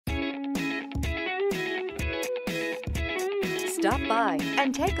Stop by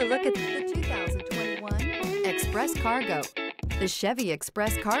and take a look at the 2021 Express Cargo. The Chevy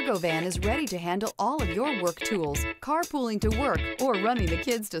Express Cargo van is ready to handle all of your work tools, carpooling to work, or running the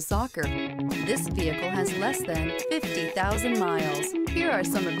kids to soccer. This vehicle has less than 50,000 miles. Here are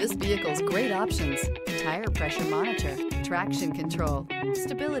some of this vehicle's great options: tire pressure monitor, traction control,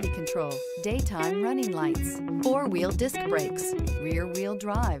 stability control, daytime running lights, four-wheel disc brakes, rear-wheel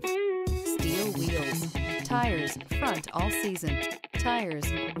drive, steel wheels, tires front all season, tires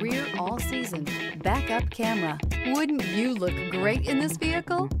rear all season, backup camera. Wouldn't you look great in this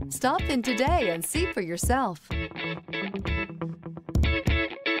vehicle? Stop in today and see for yourself.